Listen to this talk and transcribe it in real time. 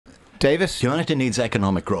David? Humanity needs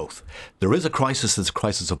economic growth. There is a crisis, it's a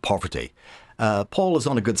crisis of poverty. Paul is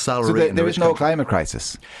on a good salary. So there is no climate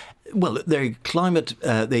crisis? Well,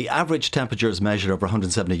 the average temperature is measured over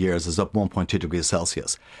 170 years is up 1.2 degrees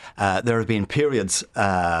Celsius. There have been periods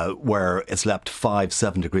where it's leapt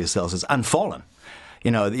 5-7 degrees Celsius and fallen.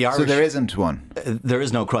 The Irish, so there isn't one? There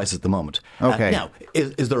is no crisis at the moment. Okay. Now,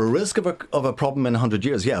 is there a risk of a problem in 100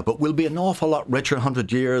 years? Yeah, but we'll be an awful lot richer in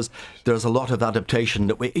 100 years. There's a lot of adaptation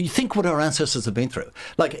that you think what our ancestors have been through.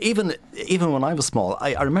 Like, even when I was small,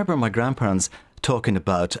 I remember my grandparents talking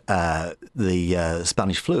about the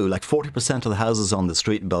Spanish flu. Like 40% of the houses on the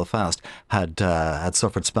street in Belfast had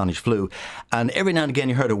suffered Spanish flu. And every now and again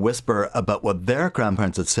you heard a whisper about what their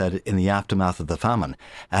grandparents had said in the aftermath of the famine.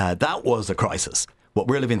 That was a crisis. What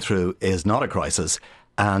we're living through is not a crisis.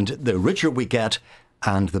 And the richer we get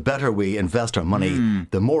and the better we invest our money,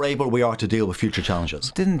 the more able we are to deal with future challenges.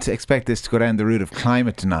 Didn't expect this to go down the route of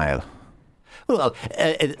climate denial. Well,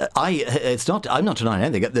 it's not. I'm not denying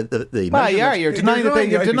anything. You're denying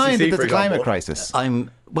that there's a climate crisis.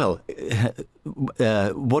 What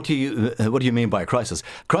do you mean by a crisis?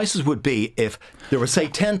 Crisis would be if there were, say,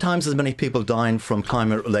 10 times as many people dying from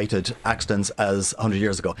climate-related accidents as 100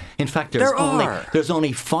 years ago. In fact, there's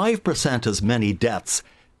only 5% as many deaths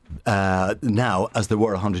now as there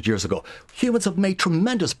were 100 years ago. Humans have made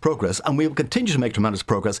tremendous progress, and we will continue to make tremendous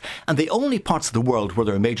progress. And the only parts of the world where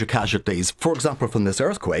there are major casualties, for example, from this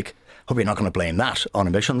earthquake, hope you're not going to blame that on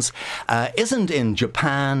emissions, isn't in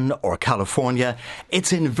Japan or California.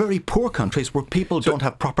 It's in very poor countries where people don't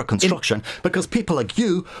have proper construction because people like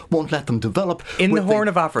you won't let them develop. In the Horn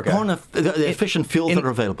of Africa. The efficient fuels that are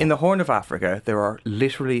available. In the Horn of Africa, there are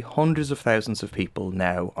literally hundreds of thousands of people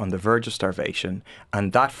now on the verge of starvation,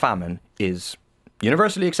 and that famine is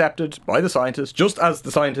universally accepted by the scientists, just as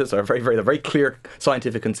the scientists are very clear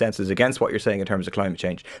scientific consensus against what you're saying in terms of climate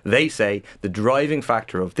change. They say the driving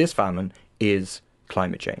factor of this famine is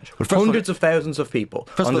climate change. Hundreds of thousands of people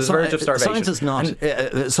on the verge of starvation. Science is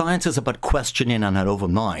not. Science is about questioning and an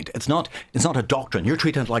open mind. It's not a doctrine. You're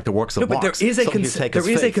treating it like the works of Marx. But there is a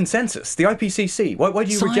consensus. The IPCC. Why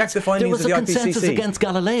do you reject the findings of the IPCC? There was a consensus against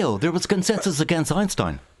Galileo. There was consensus against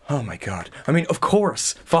Einstein. Oh my God. I mean, of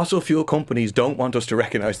course, fossil fuel companies don't want us to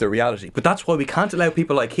recognise their reality. But that's why we can't allow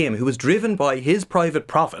people like him, who is driven by his private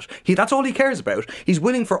profit. That's all he cares about. He's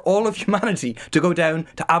willing for all of humanity to go down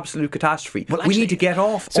to absolute catastrophe. Well, actually, we need to get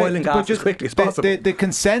off oil and gas as quickly as possible. The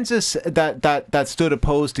consensus that stood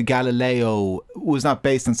opposed to Galileo was not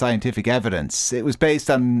based on scientific evidence. It was based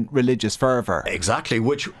on religious fervour. Exactly,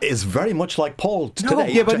 which is very much like Paul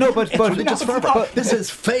today. Yeah, but religious fervour. This is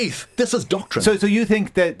faith. This is doctrine. So you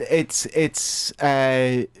think that it's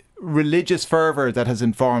religious fervour that has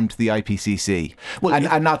informed the IPCC,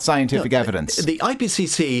 and not scientific evidence? The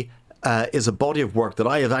IPCC is a body of work that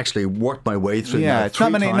I have actually worked my way through. Yeah, it's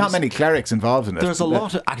not many clerics involved in it.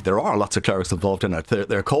 There are lots of clerics involved in it.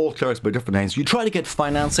 They're called clerics by different names. You try to get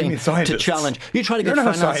financing to challenge. You try to get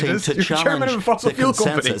financing to challenge the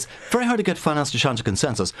consensus. Very hard to get finance to challenge the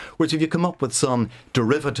consensus. Whereas if you come up with some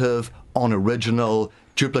derivative, unoriginal,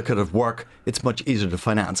 duplicative work, it's much easier to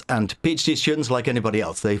finance. And PhD students, like anybody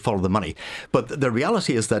else, they follow the money. But the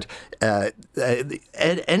reality is that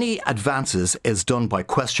any advances is done by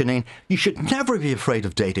questioning. You should never be afraid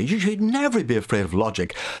of data. You should never be afraid of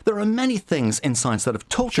logic. There are many things in science that have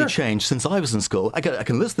totally changed since I was in school. I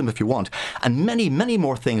can list them if you want. And many, many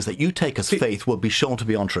more things that you take as faith will be shown to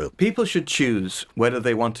be untrue. People should choose whether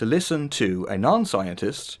they want to listen to a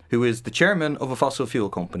non-scientist who is the chairman of a fossil fuel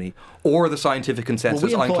company or the scientific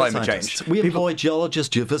consensus on climate change. We employ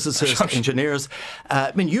geologists, geophysicists, engineers.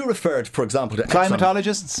 I mean, you referred, for example, to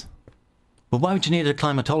climatologists. Well, why would you need a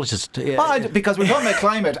climatologist? Because we're talking about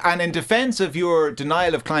climate, and in defence of your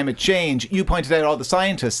denial of climate change, you pointed out all the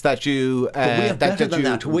scientists that you... we have better than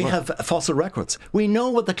that. We have fossil records. We know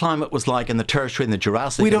what the climate was like in the Tertiary and the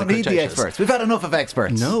Jurassic. We don't need the experts. We've had enough of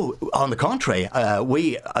experts. No, on the contrary.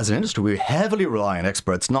 We, as an industry, we heavily rely on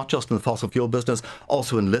experts, not just in the fossil fuel business,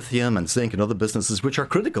 also in lithium and zinc and other businesses which are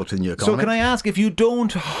critical to the new economy. So can I ask, if you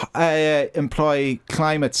don't employ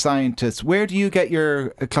climate scientists, where do you get your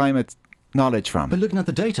climate knowledge from? By looking at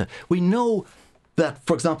the data. We know that,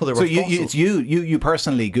 for example, there were fossils. It's you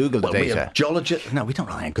personally Google the data. We have geologists. No, we don't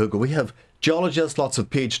rely on Google. We have geologists, lots of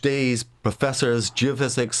PhDs, professors,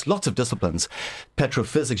 geophysics, lots of disciplines,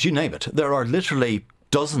 petrophysics, you name it. There are literally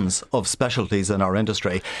dozens of specialties in our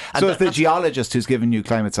industry. So it's the geologist who's giving you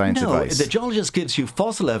climate science advice? No, the geologist gives you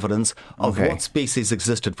fossil evidence of what species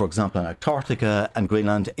existed, for example, in Antarctica and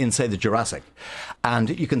Greenland in, say, the Jurassic.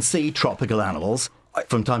 And you can see tropical animals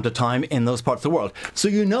from time to time in those parts of the world. So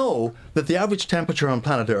you know that the average temperature on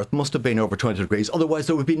planet Earth must have been over 20 degrees, otherwise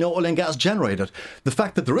there would be no oil and gas generated. The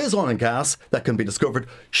fact that there is oil and gas that can be discovered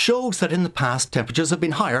shows that in the past temperatures have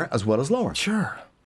been higher as well as lower. Sure.